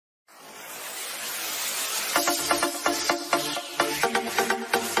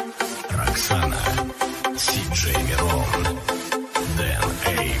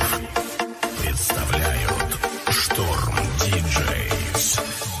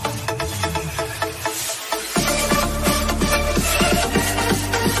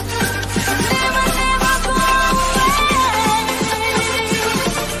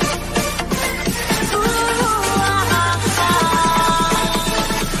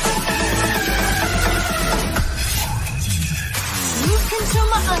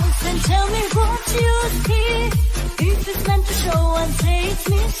eyes and tell me what you see. If it's meant to show and say it's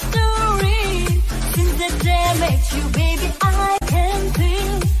mystery. Since the day I met you, baby, I can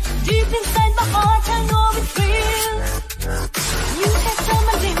feel deep inside my heart, I know it's real. You can tell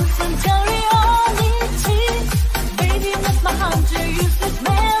my dreams and tell reality. Baby, you're not my hunter, you said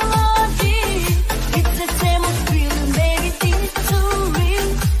melody. It's the same old feeling, baby, it's too real.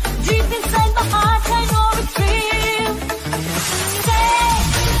 Deep inside my heart, I know it's real. Say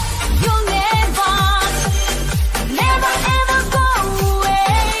you'll never, never ever go away.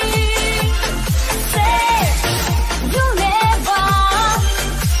 Say you'll never,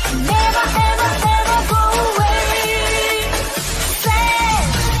 never ever ever go away. Say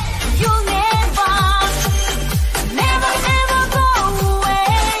you'll never, never ever go away.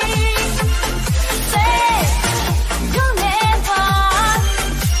 Say you'll never,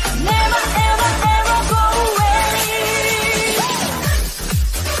 never ever ever go away.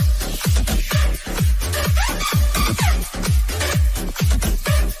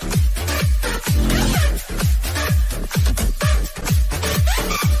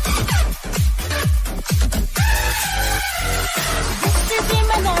 Yesterday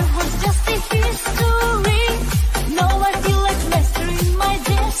my life was just a history. Now I feel like mastering my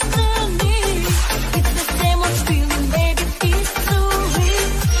destiny. It's the same old feeling, baby, it's too real.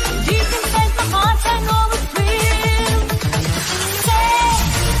 Deep inside my heart, I know it's real. Say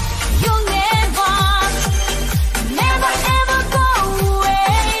you'll never, never ever go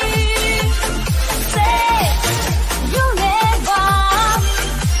away. Say you'll never,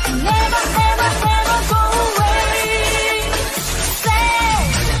 never ever ever go away. Say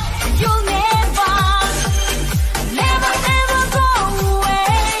you'll never, never ever go away.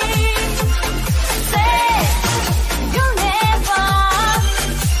 Say you'll never,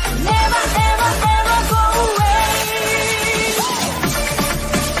 never ever ever go away.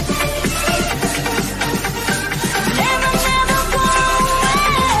 Never, never go away.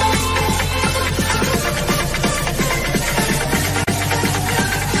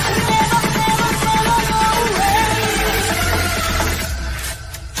 Never, never, never go away.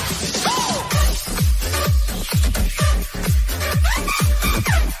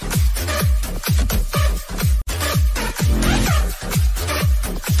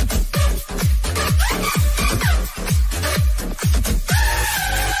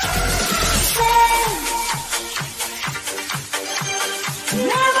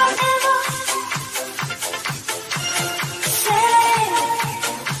 Never ever say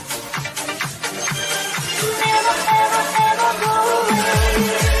never ever ever go away.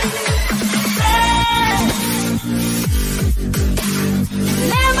 Say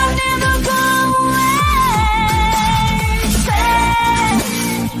never never go away. Say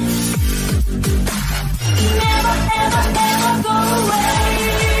never ever ever go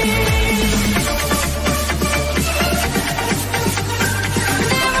away.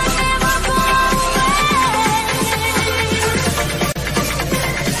 Never, never go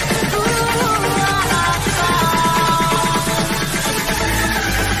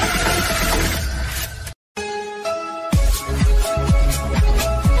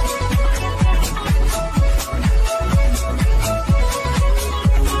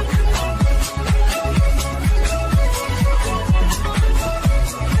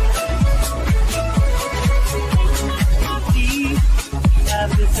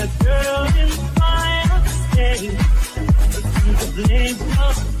There's a girl in fire state. Looking to blame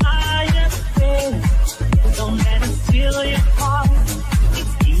for fire state. Don't let it steal your heart.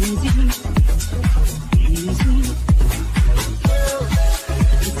 It's easy, easy.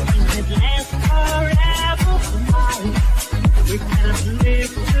 This thing that lasts forever tonight. We gotta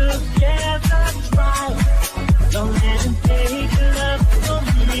live together, try. Don't let him take love from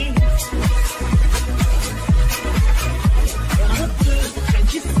me.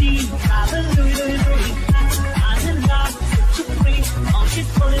 Can't you see? Hallelujah, I'm in love, set you free. All she's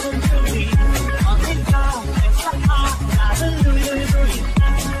pulling to me. On in love, it's a heart. Hallelujah,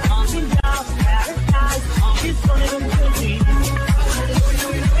 on in love, paradise. All she's pulling to me.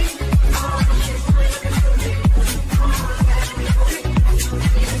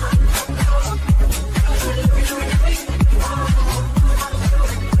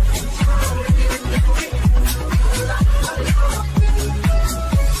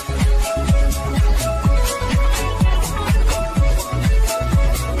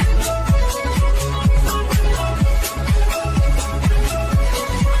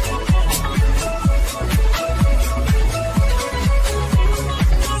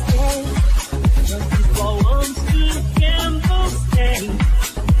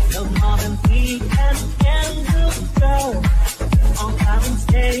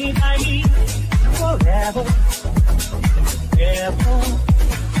 never, ever.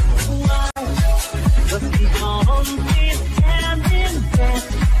 Why? Just keep on pretending that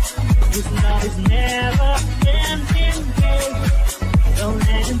this love is never ending. Don't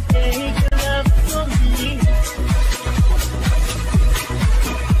let him take your love from me.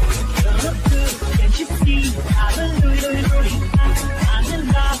 Can't you see? Hallelujah, I'm in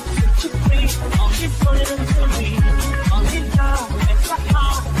love with you, free. Only for it until me. Only love, extra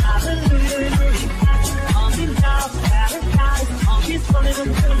heart. Hallelujah, only love, paradise. Only for it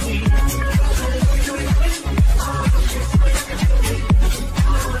until me.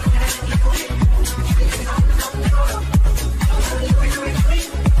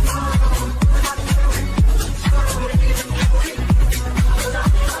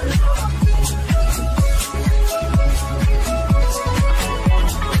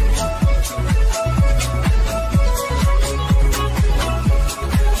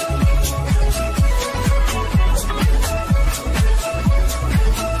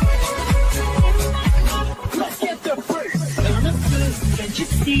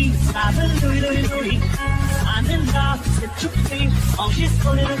 I'm in love, set you free. Oh, she's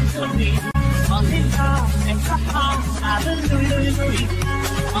calling to me. I'm in love, extra heart. Hallelujah.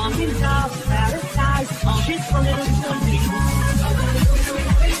 I'm in love, paradise. Oh, she's calling to me.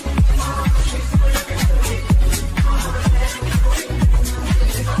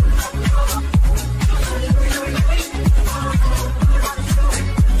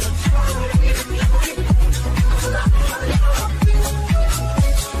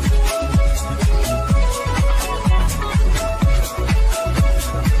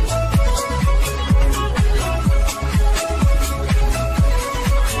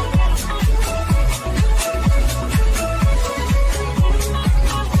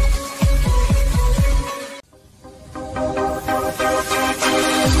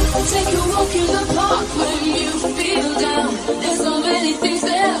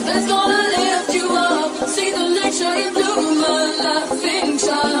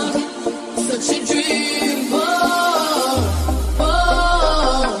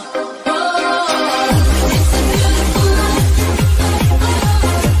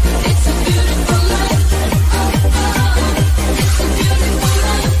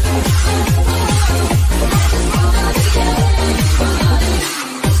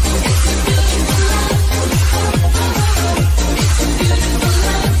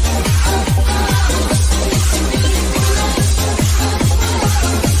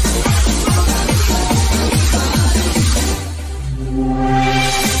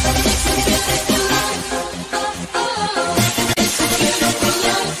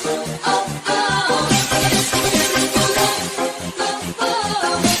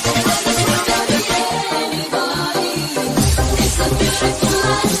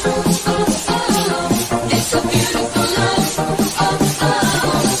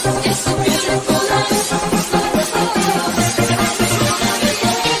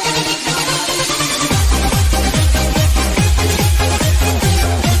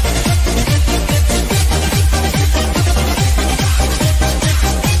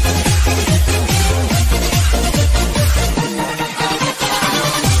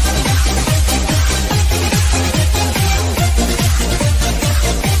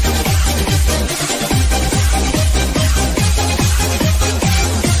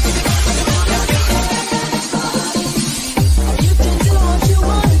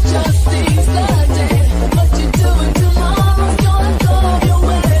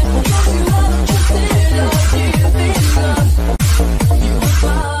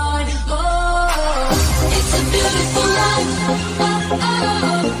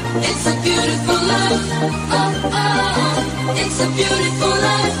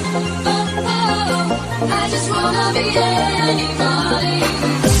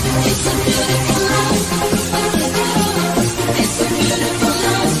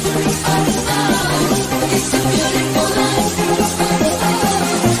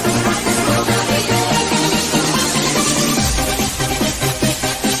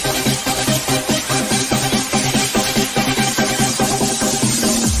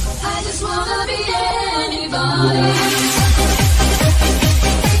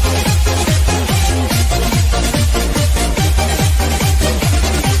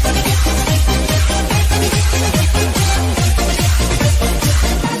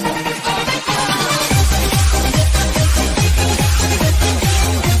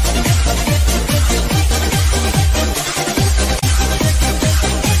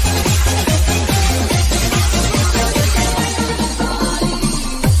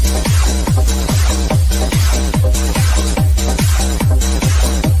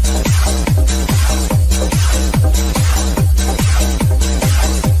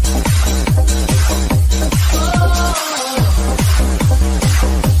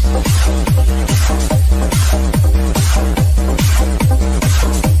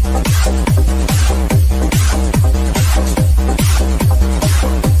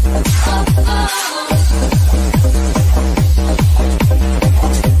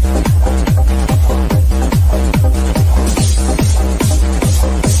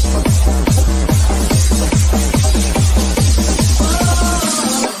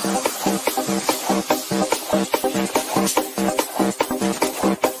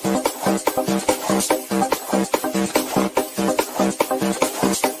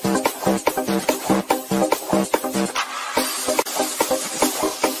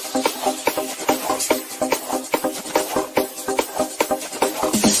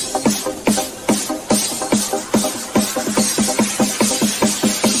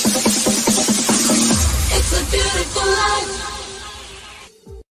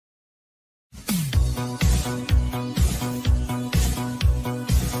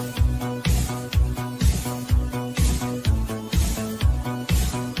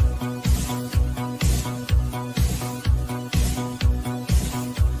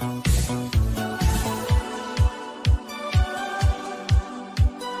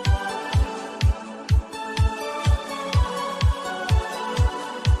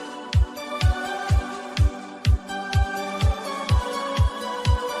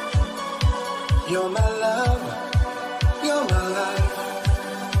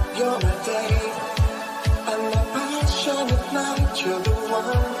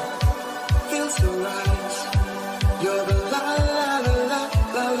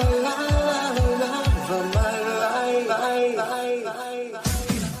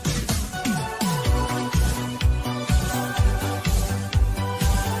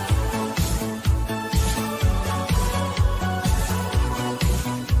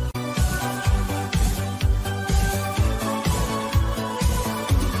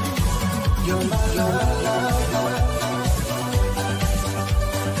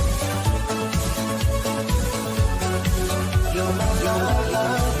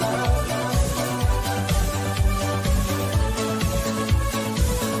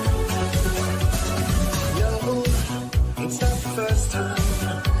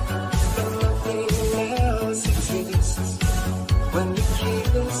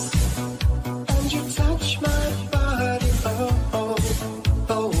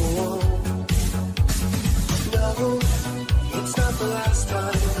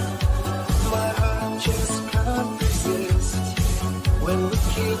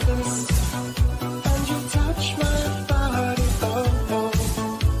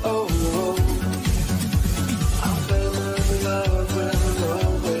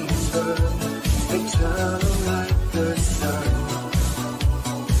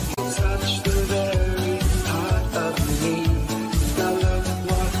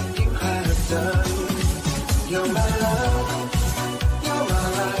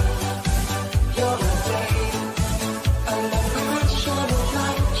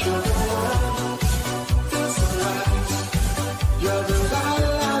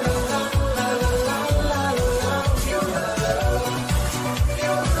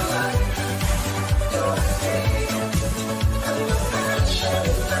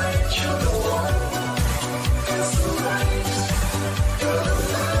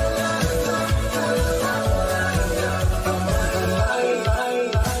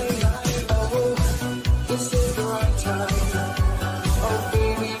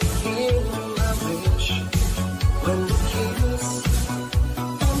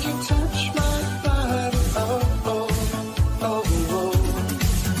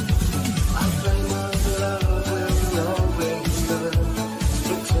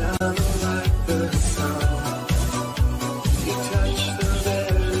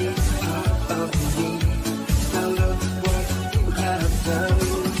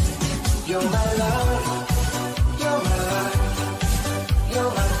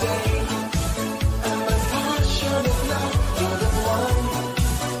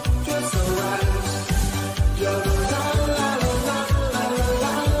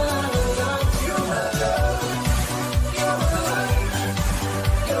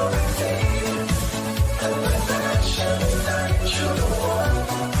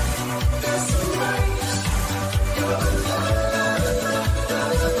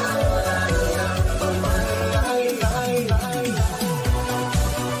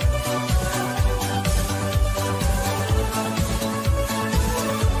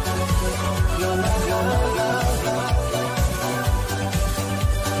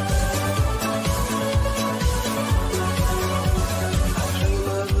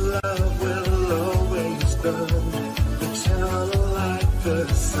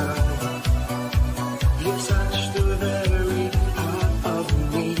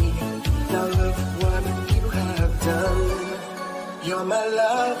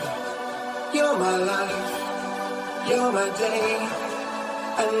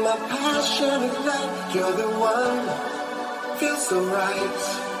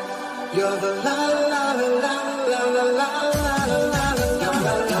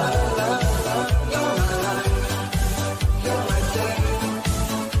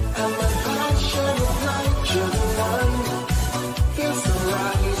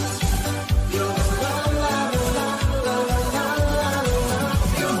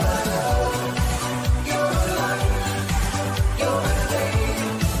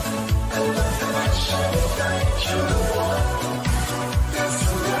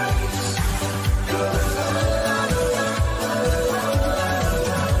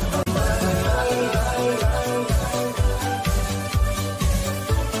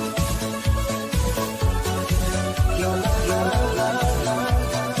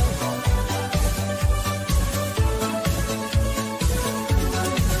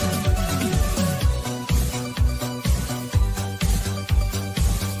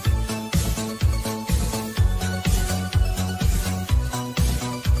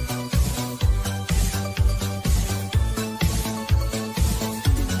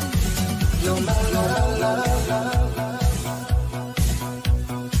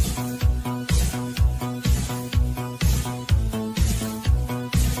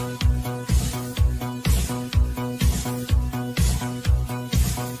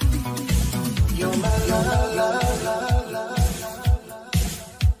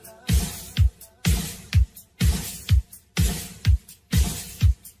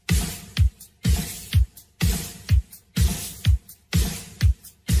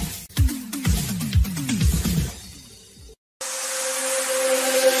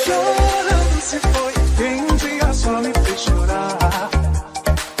 Shvorob. se foi quem um dia só me fez chorar.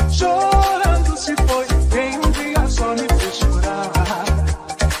 Chorando se foi quem um dia só me fez chorar.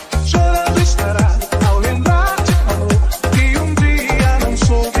 Chorando estará ao lembrar de amor que um dia não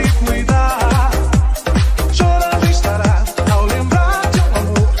soube cuidar. Chorando estará ao lembrar de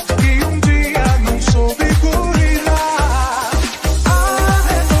amor que um dia não soube cuidar. A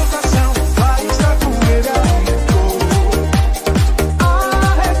recordação vai estar com ele aonde for. A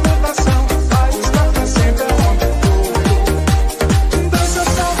recordação vai estar pra sempre aonde for. Dança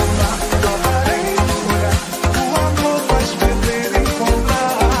só no mar, provarei no olhar. O amor faz perder e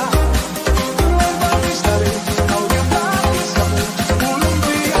encontrar. Louvado estarei ao lembrar desse amor. Por um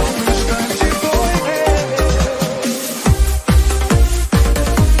dia, um instante foi ele.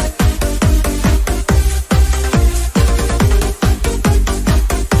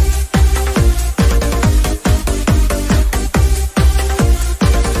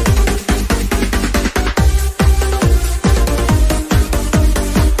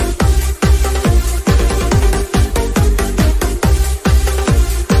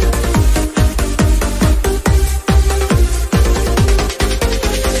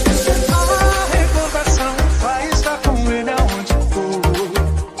 A recordação vai estar com ele aonde for.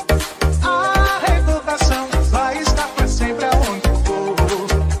 A recordação vai estar pra sempre aonde for.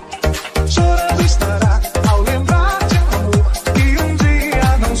 Chorando estará ao lembrar de amor que um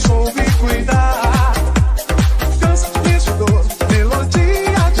dia não soube cuidar. Cansa de dor,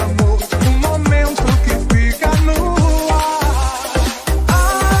 melodia de amor, um momento que fica no ar. A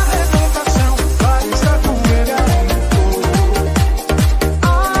recordação vai estar com ele aonde for. A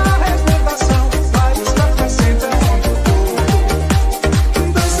recordação vai estar pra sempre aonde for.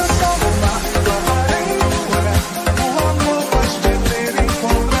 Dança só no mar, provarei no olhar. O amor faz perder e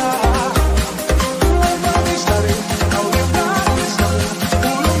encontrar. Louvado estarei ao lembrar desse amor.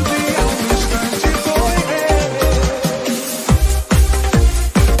 Por um dia, um instante foi ele.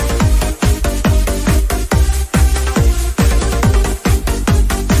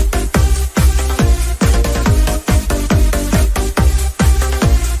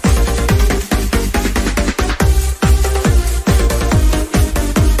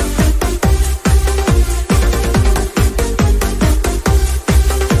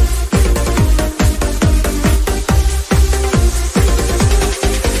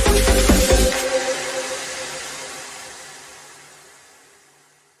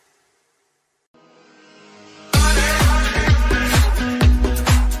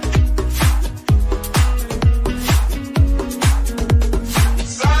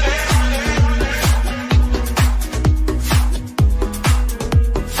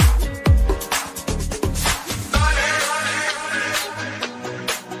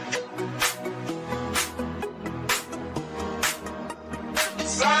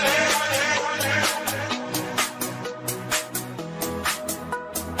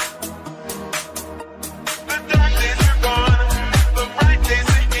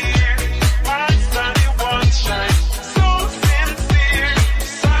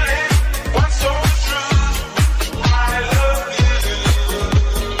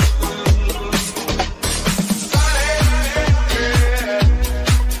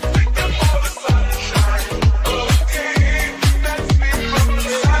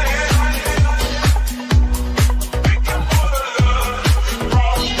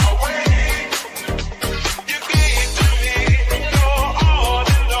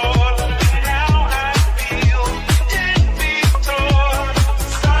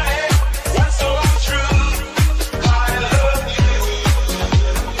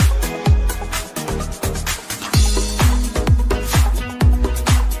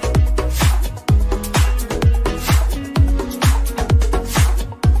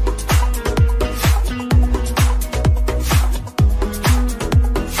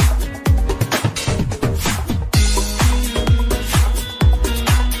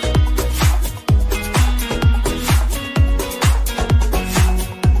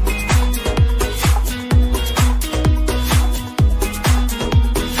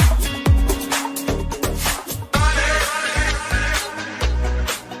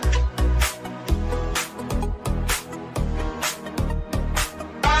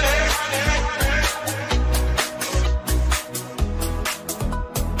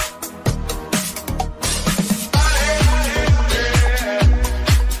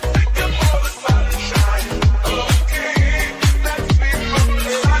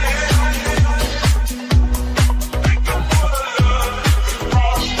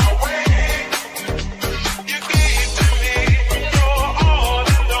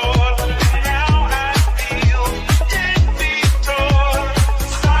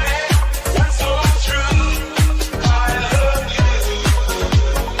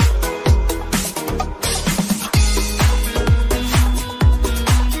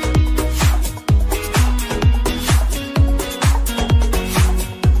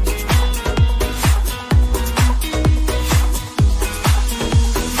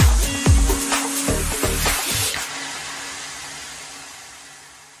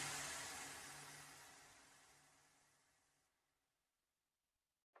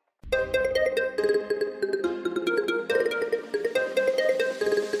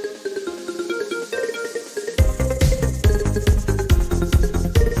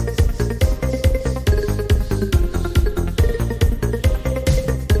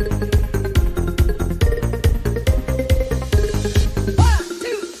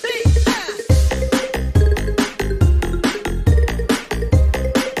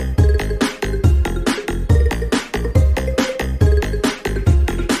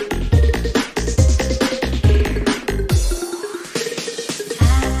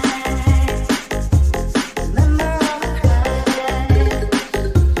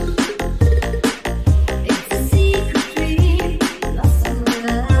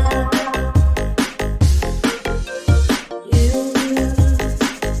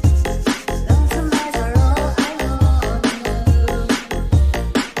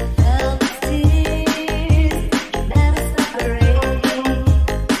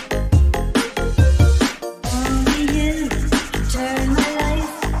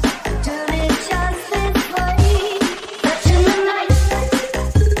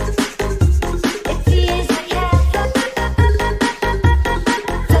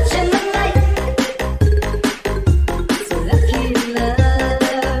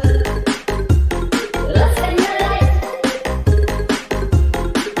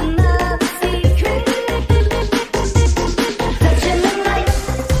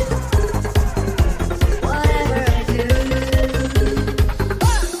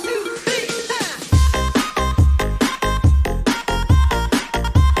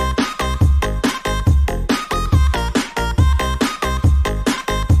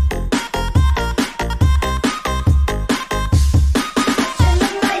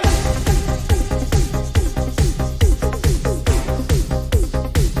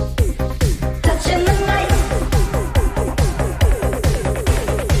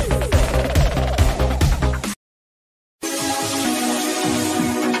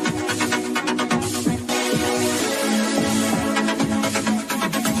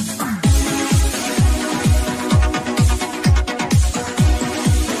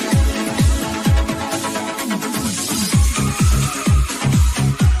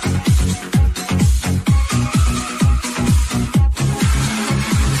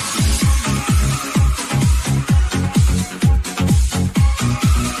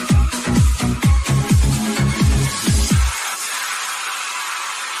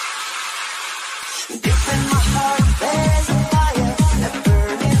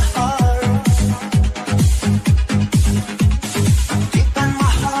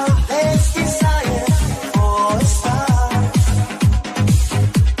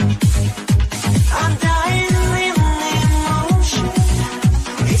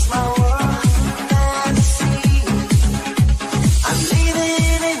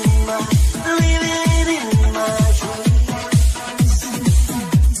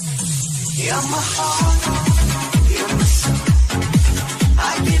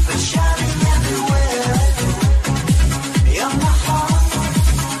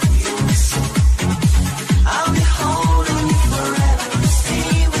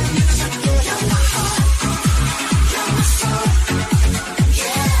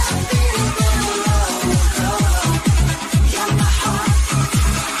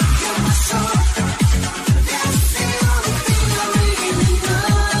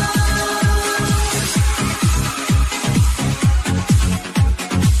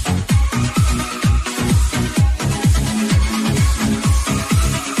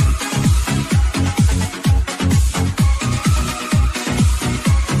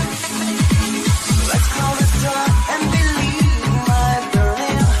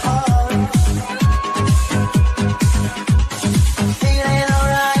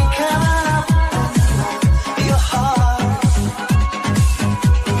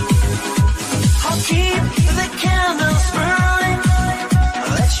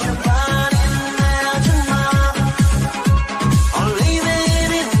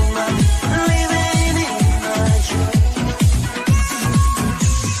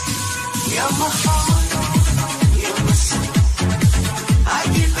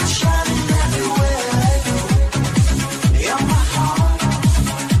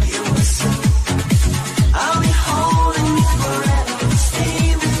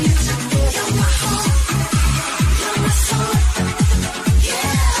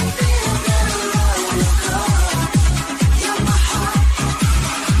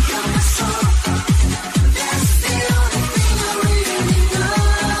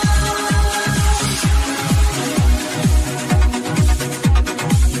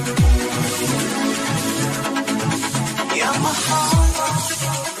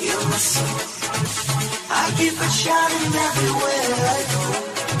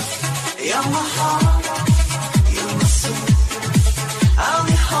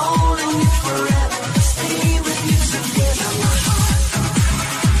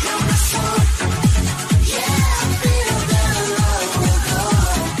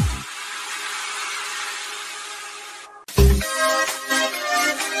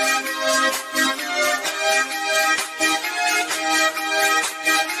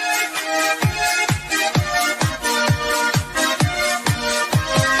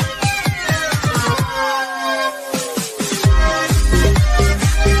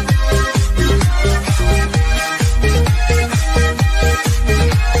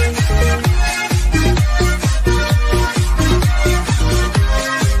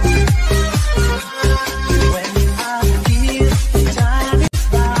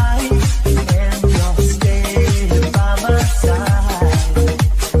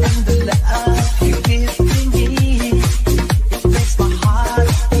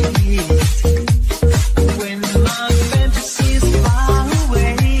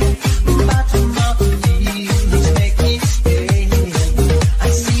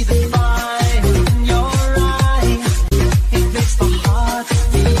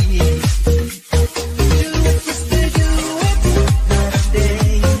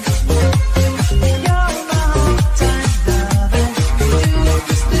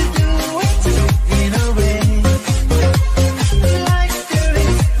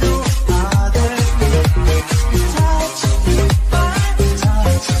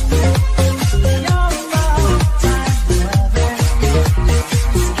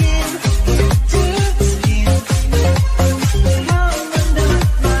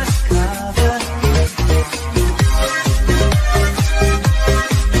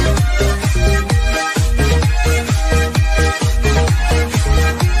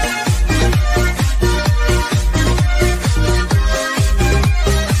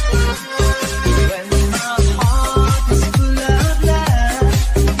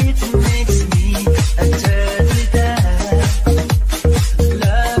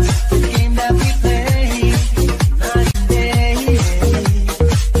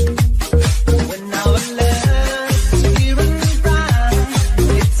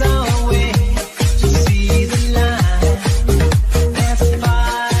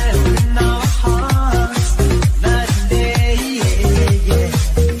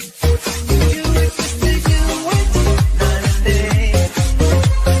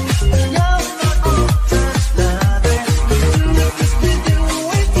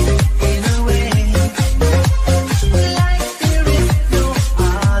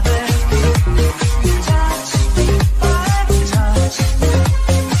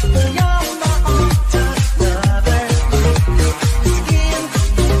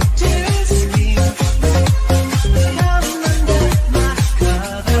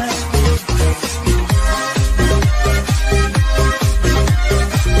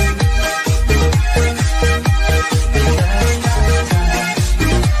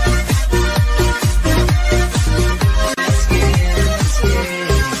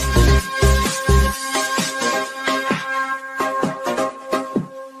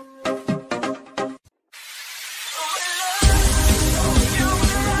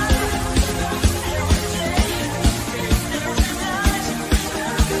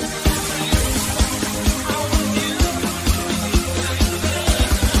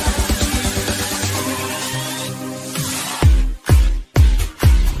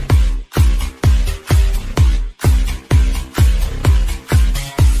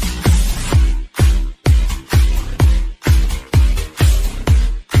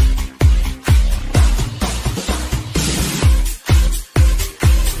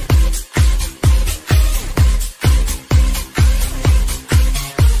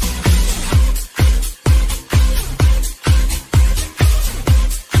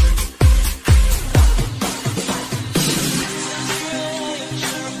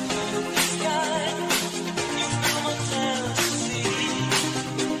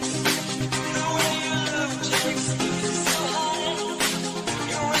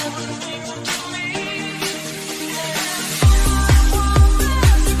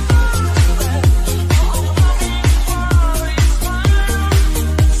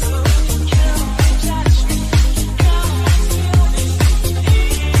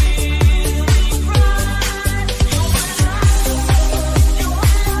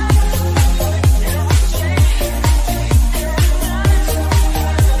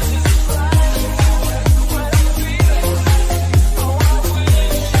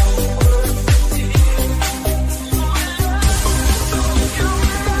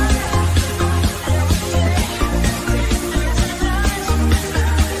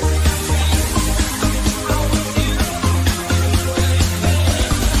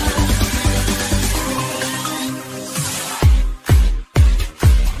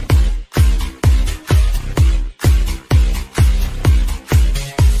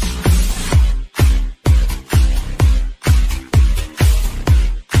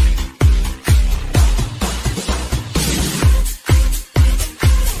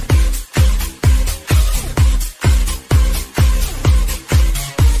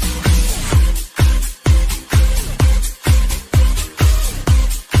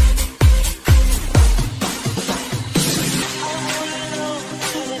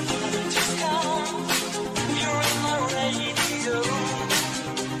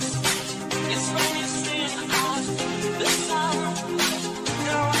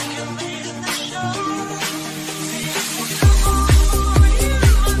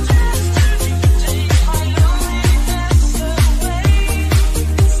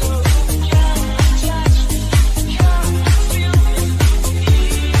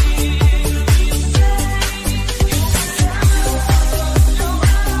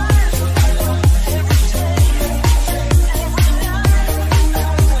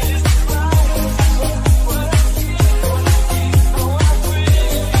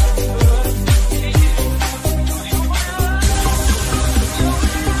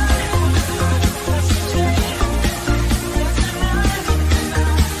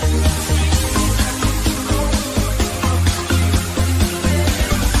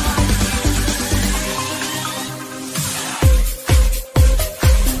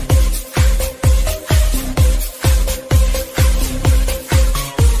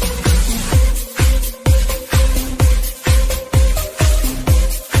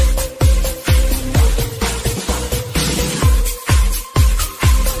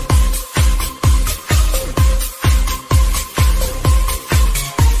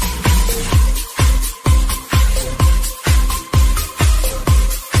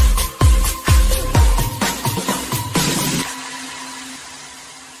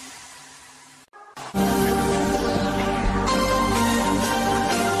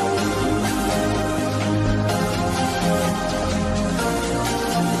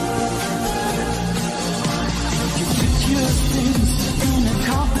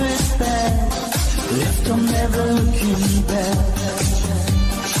 I'm never looking back.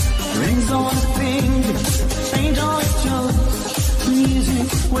 Rings on the finger, paint on the toes, music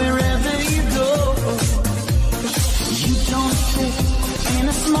wherever you go. You don't fit in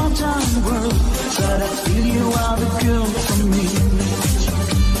a small town world, but I feel you are the girl for me.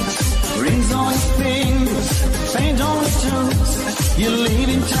 Rings on your fingers, paint on your toes, you live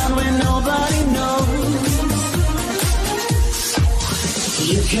in town where nobody knows.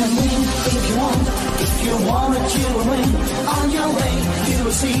 You can win if you want, if you want it you will win. On your way you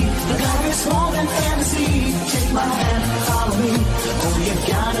will see, the life is more than fantasy. Take my hand, follow me, oh you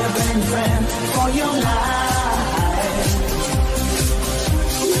gotta bring a friend for your life.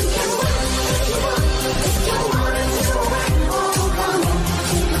 You can win if you want, if you want it you will win. Oh come on,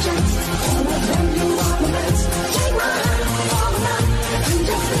 take a chance, oh my friend you are the best. Take my hand, follow me, and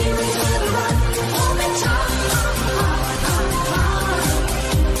your feelings will run. Hold me tight.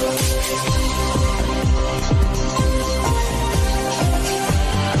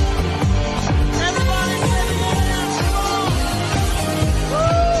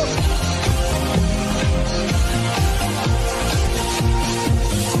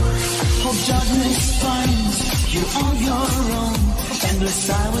 Darkness finds you on your own. Endless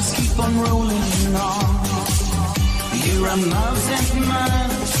hours keep on rolling on. You're a miles and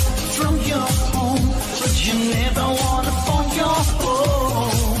miles from your home, but you never wanna phone your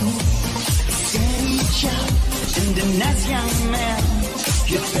home. Steady child and a nice young man,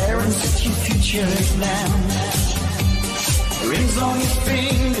 your parents set your future plan. Rings on your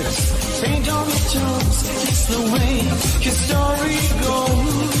fingers, paint on your toes, it's the way your story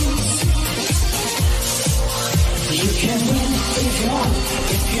goes. You can win if you want,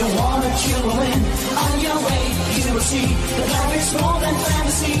 if you want it you will win. On your way you will see, that life is more than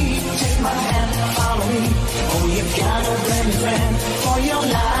fantasy. Take my hand, follow me, oh you gotta bring a friend for your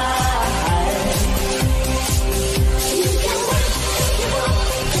life. You can win if you want,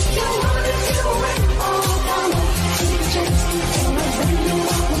 if you want it you will win. Oh come on, take a chance, oh my friend you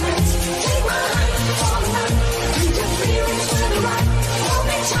are the best. Take my hand, follow me, and your feelings will right. Hold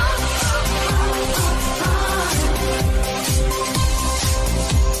me tight.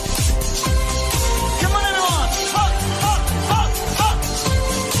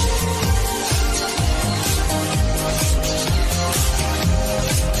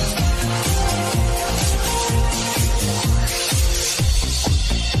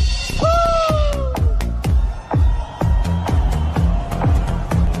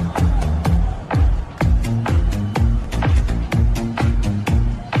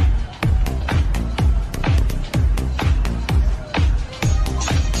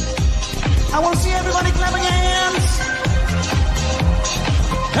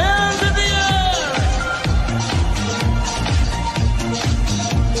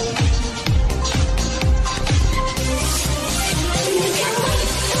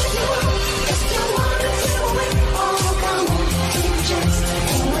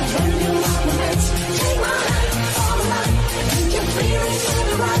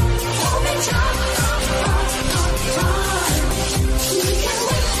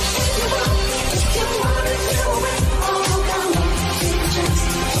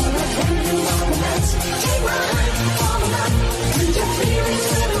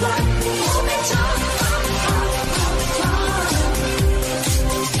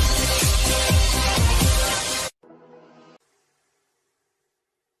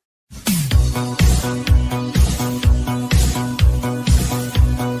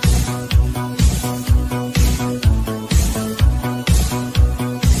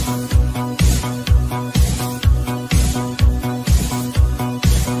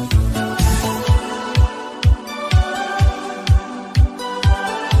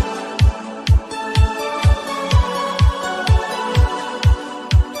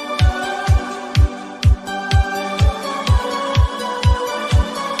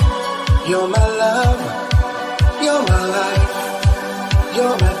 You're my love, you're my life,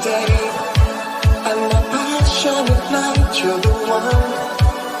 you're my day, and my passion at night. You're the one,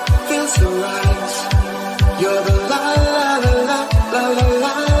 feels so right. You're the la la la la la la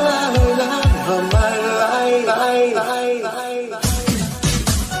la la la of my life.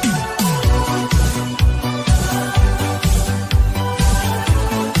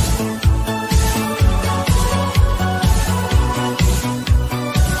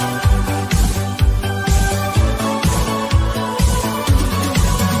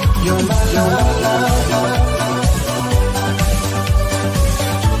 You're my love.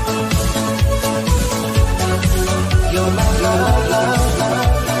 You're my love.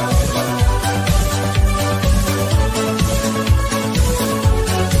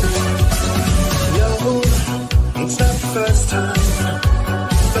 You're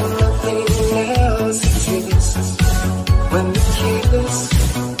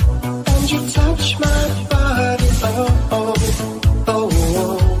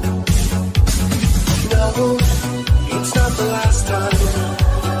Oh, it's not the last time.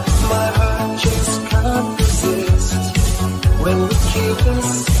 My heart just can't resist when we kiss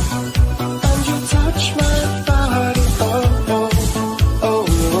and you touch my body. Oh, oh, oh,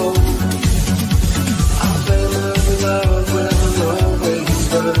 oh. Our flame of love will always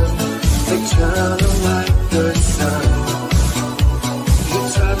burn, eternal like the sun. You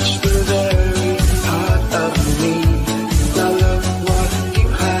touch the very heart of me. Now look what you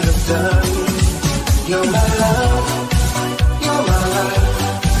have done. You're my love, you're my life,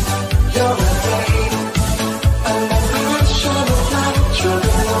 you're my day, and the passion of light. You're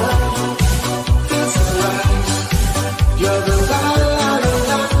the one, feels so right. You're the la la la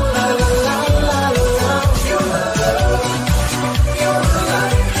la la la la la la. You're my love, you're my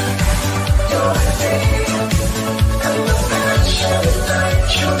life, you're my day, and the passion of light.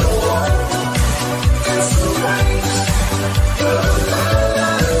 You're the one, feels so right. You're the la la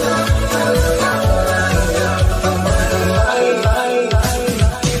la la la la.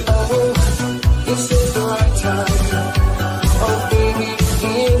 This is the right time. Oh baby,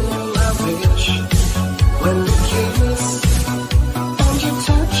 hear my wish. When we kiss and you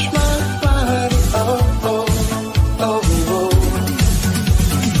touch my body. Oh, oh, oh, oh.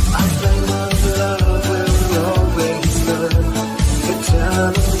 Our flame of love will always burn,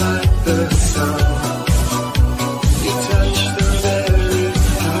 eternal like the sun. You touch the very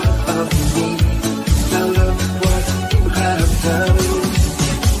heart of me. Now look what you have done.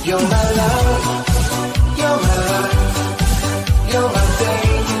 You're my love, you're my life, you're my day,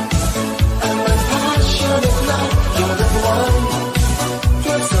 and my passion of life. You're the one,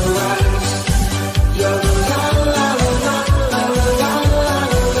 feels so right. You're the la la la la la la la la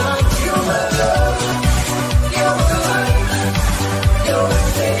la. You're my love, you're my life, you're my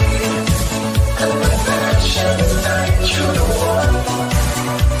day, and my passion of life. You're the one,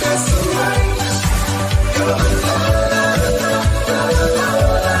 feels so right. You're the la la la la la la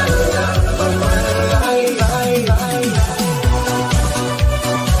la la. Oh my life, life, life.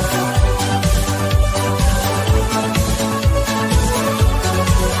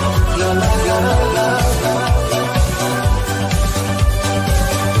 You're my love,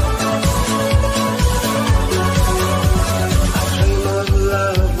 a flame of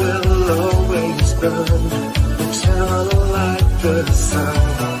love will always burn, eternal like the sun.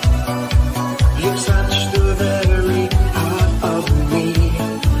 You touch the very heart of me.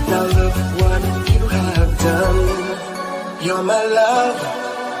 Now look what you have done. You're my love,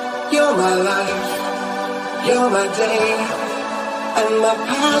 you're my life, you're my day, and my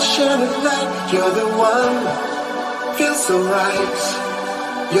passion of life. You're the one, feels so right.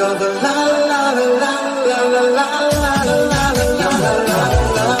 You're the la la la la la la la la la la la la la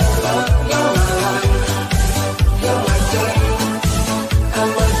la. You're my life, you're my day,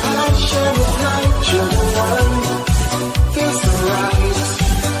 and my passion of life. You're the one, feels so right.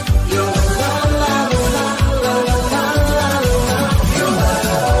 You're the la la la la la la la la. You're my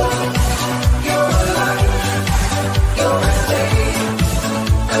love, you're my life, you're my day,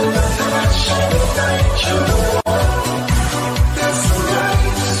 and my passion of life. You're the one, feels so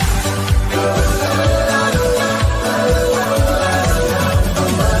right. You're the la la la la la la la la.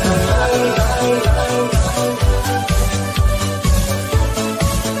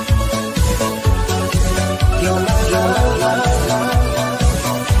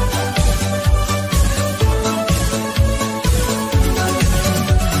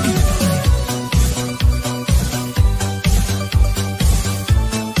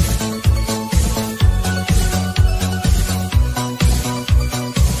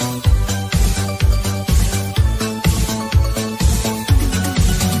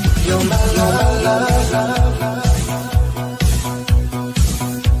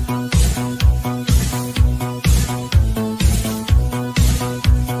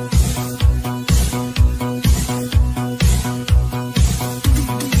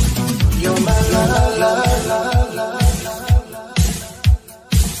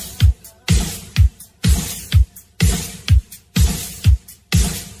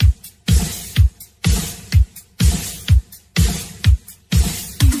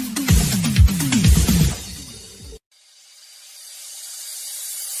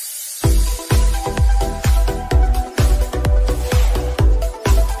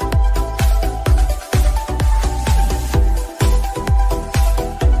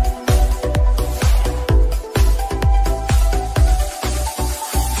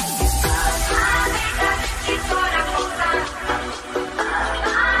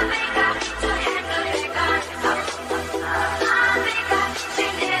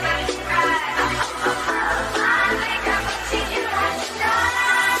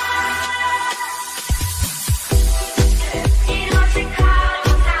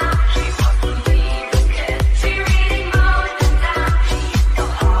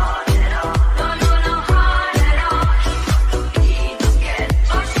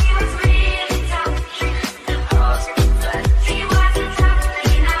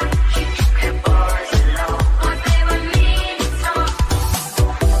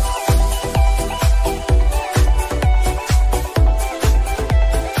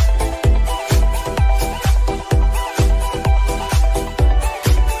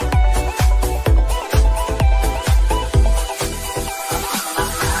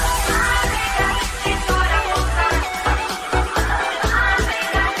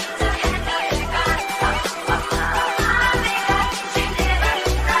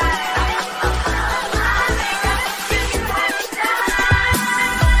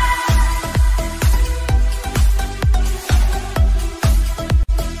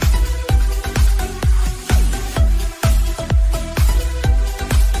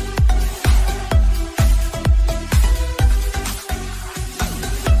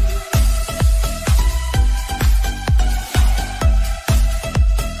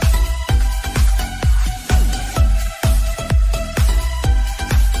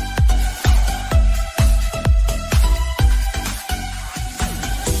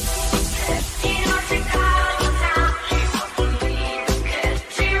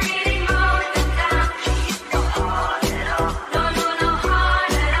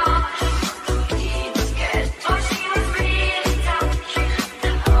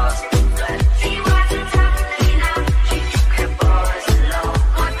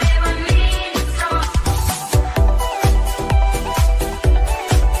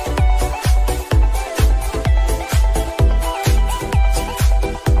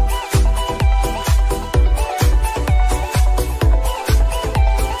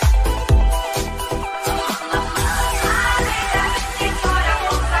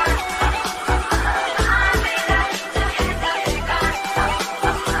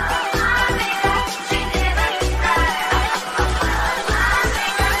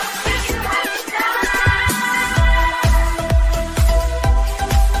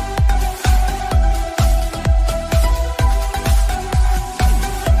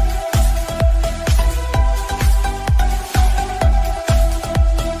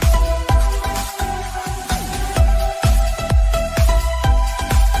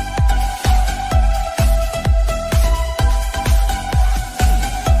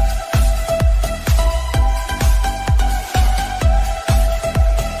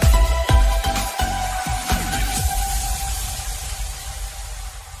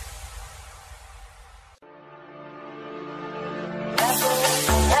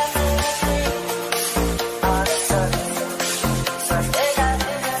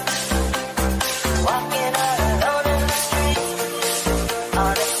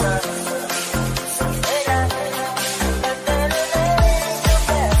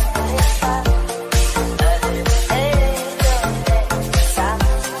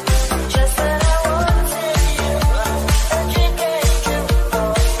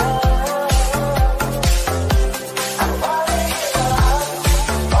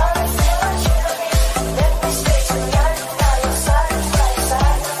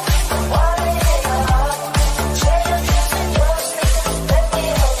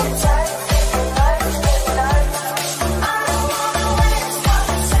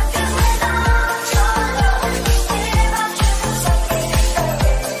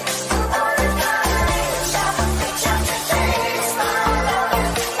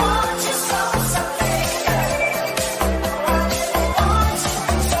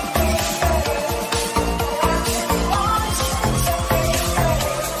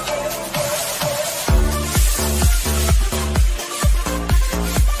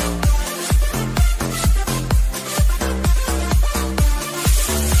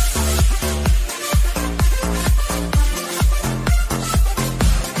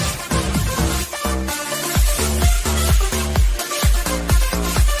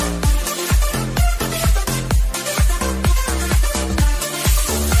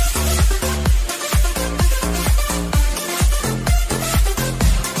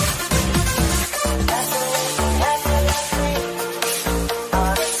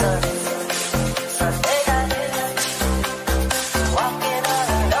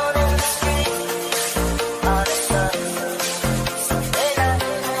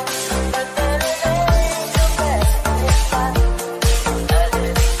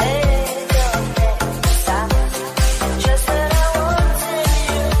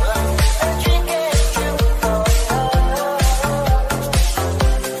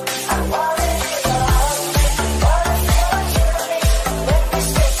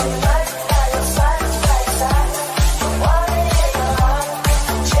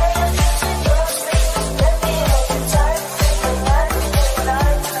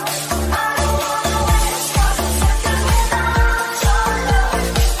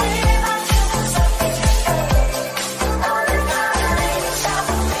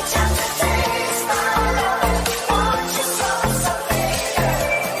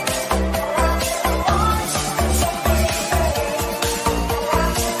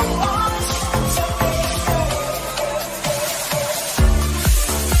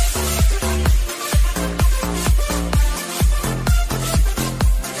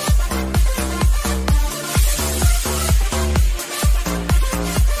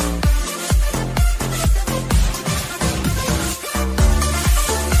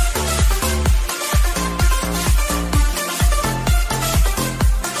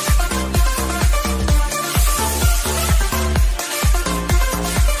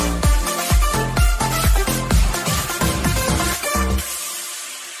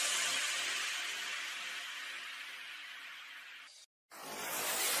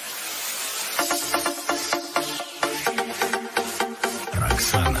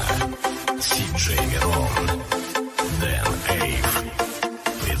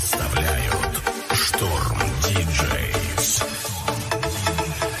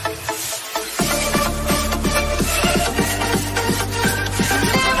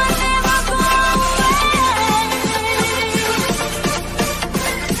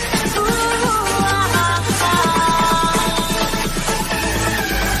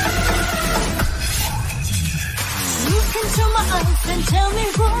 eyes and tell me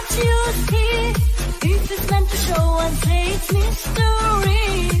what you see. If it's meant to show and say it's mystery.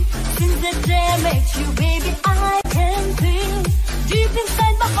 Since the day I met you, baby, I can feel. Deep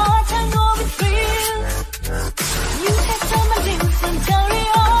inside my heart, I know it's real. You can tell my dreams and carry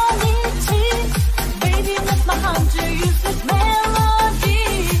on it is. Baby, let my heart to use this melody.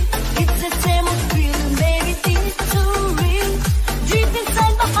 It's the same old feeling, baby, it's too real. Deep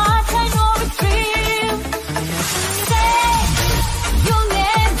inside my heart, I know it's real. Say you'll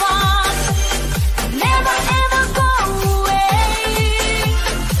never, never ever go away.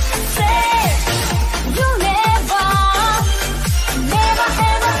 Say you'll never, never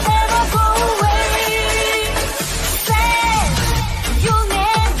ever ever.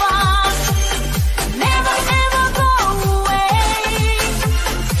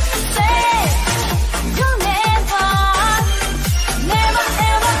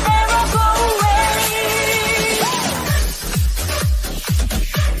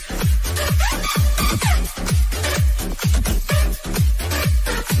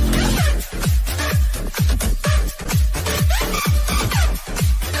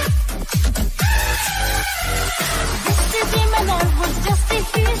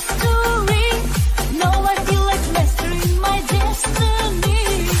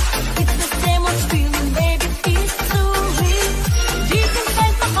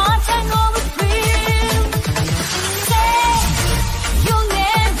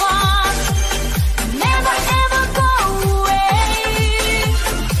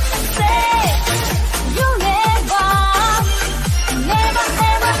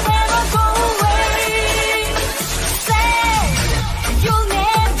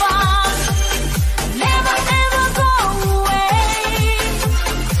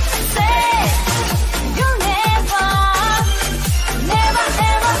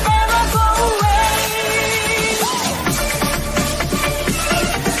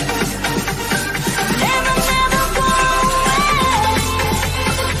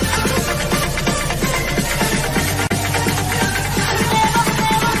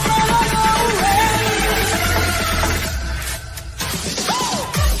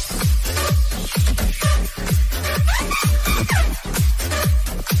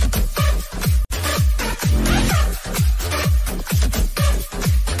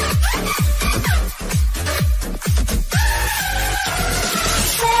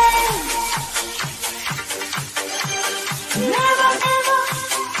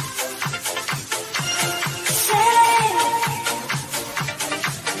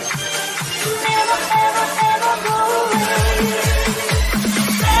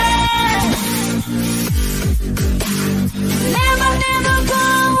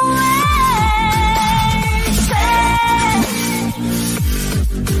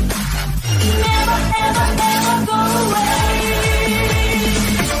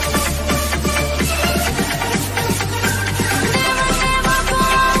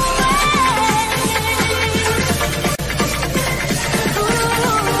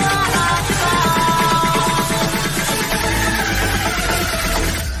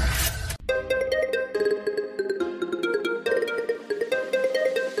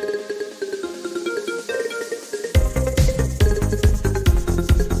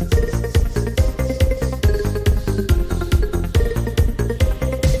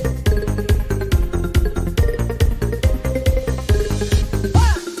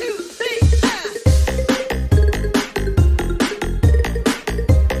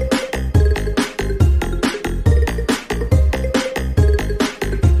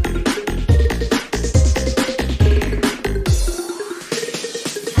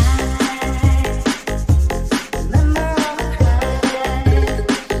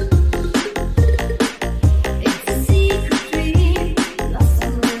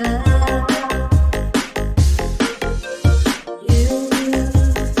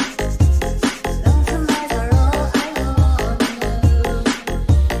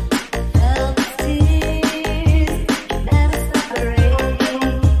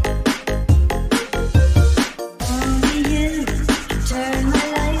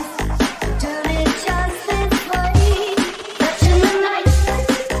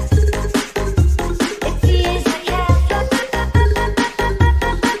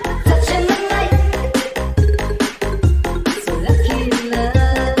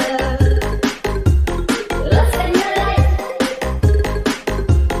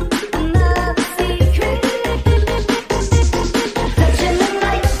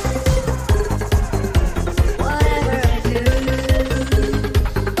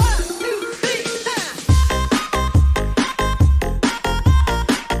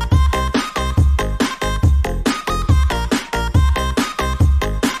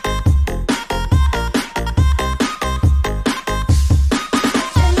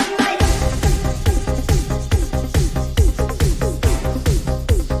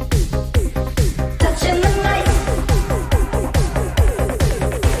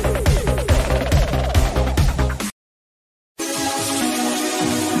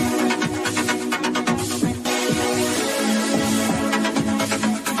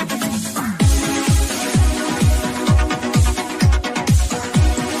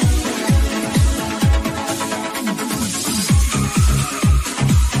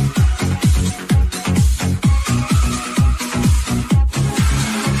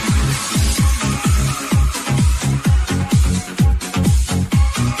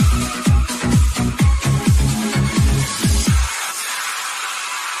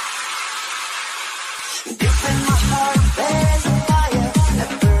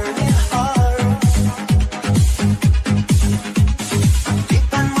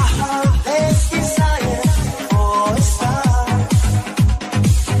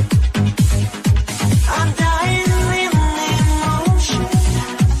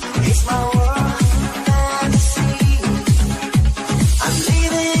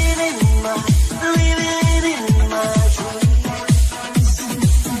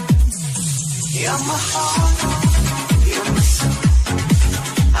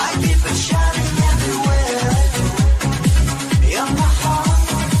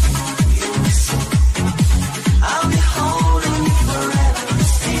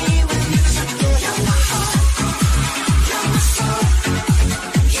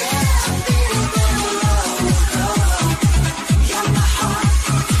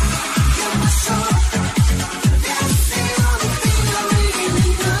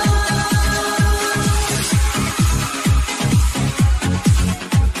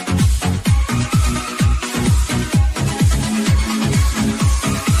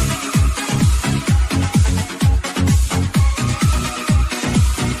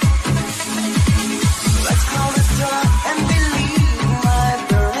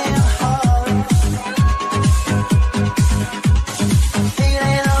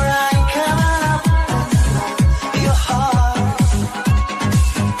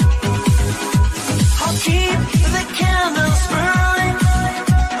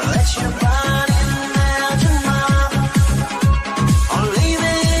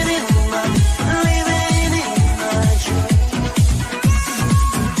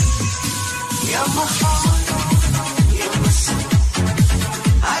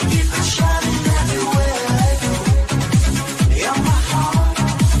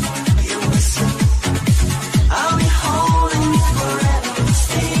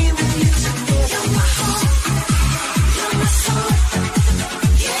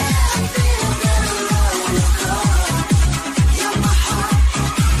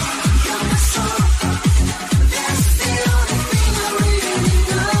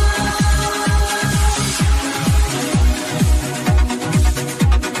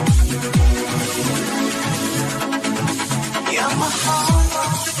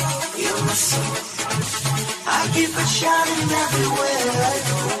 keep it shining everywhere I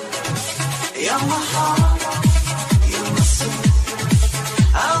go. You're my heart, you're my soul.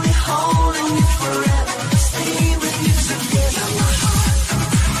 I'll be holding you forever, stay with you together. My heart,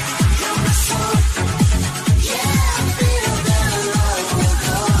 you're my soul. Yeah, I feel that love will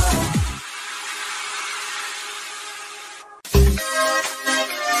go.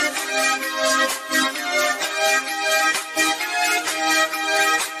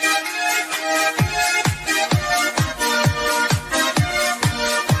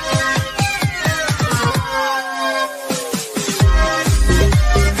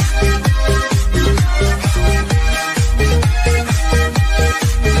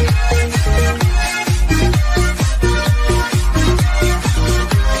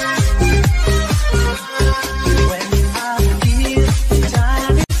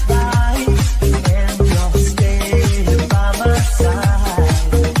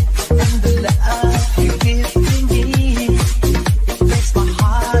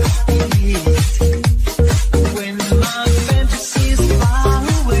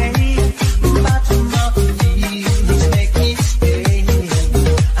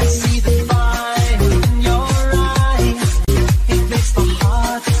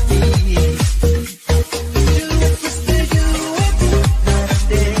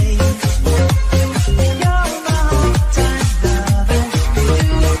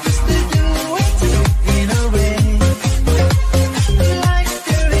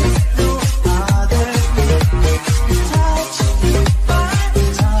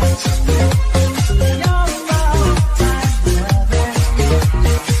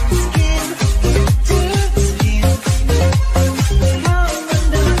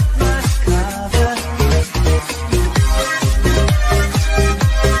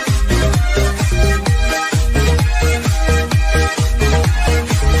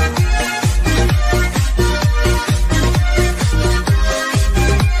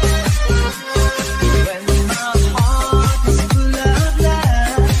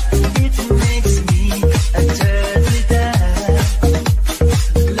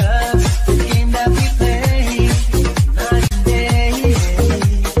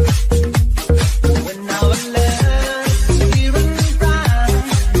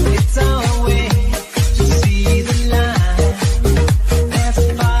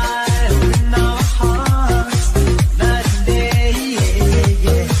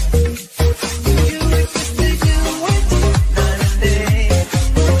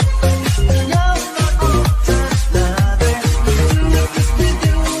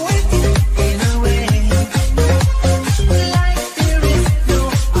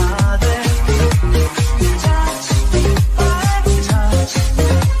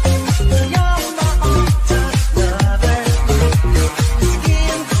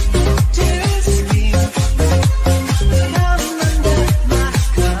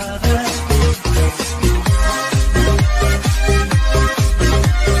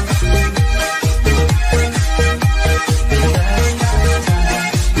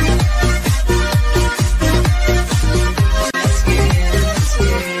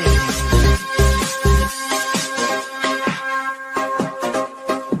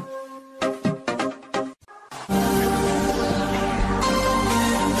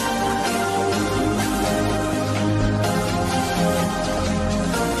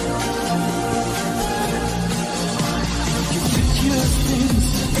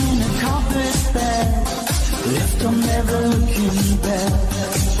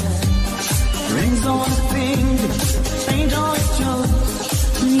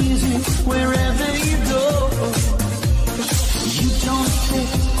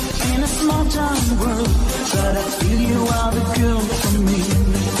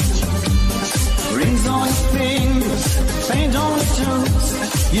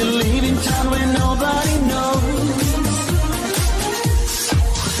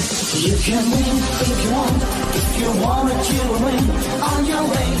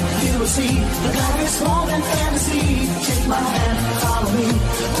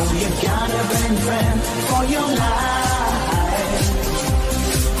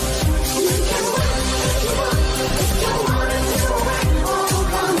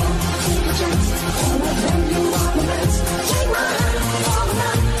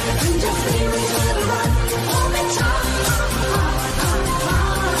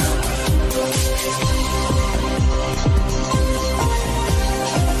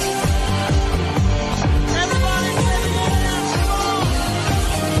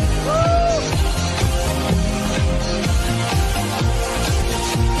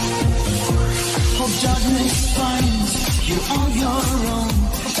 Darkness finds you on your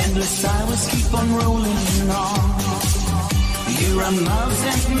own. endless hours keep on rolling on. You're a miles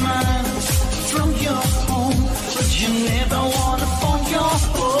and miles from your home, but you never wanna phone your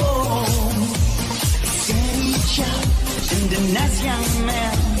home. Steady job and a nice young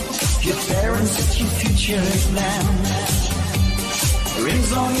man, your parents set your future plan.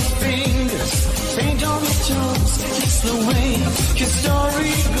 Rings on your fingers, paint on your toes, it's the way your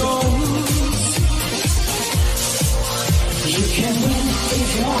story goes. You can win if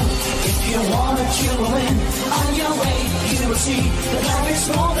you want, if you want it you will win. On your way you will see that life is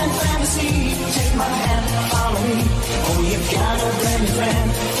more than fantasy. Take my hand, follow me, oh you've got a brand new friend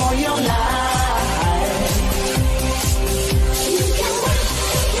for your life. You can win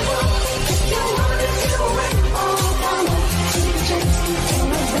if you want, if you want it you will win. Oh come on, take a chance, and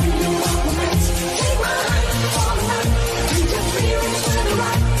I'll bring you all the friends. Take my hand, follow me, and just be ready for the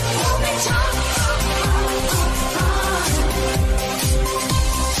ride. Hold me tight.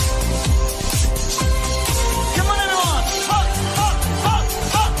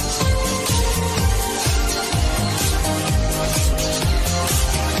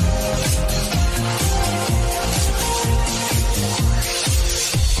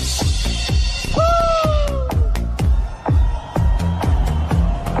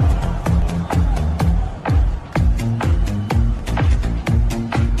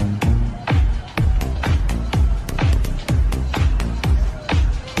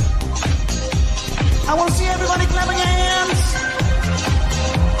 I want to see everybody clapping your hands.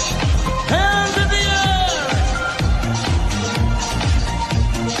 Hands in the air.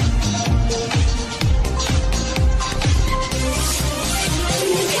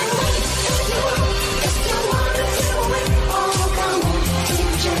 You can win if you want, if you want it you will win. Oh come on, take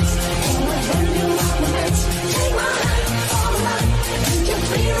a chance, and I'll bring you all the friends. Take my hand, follow me, and just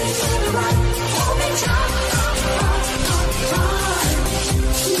be ready for the ride.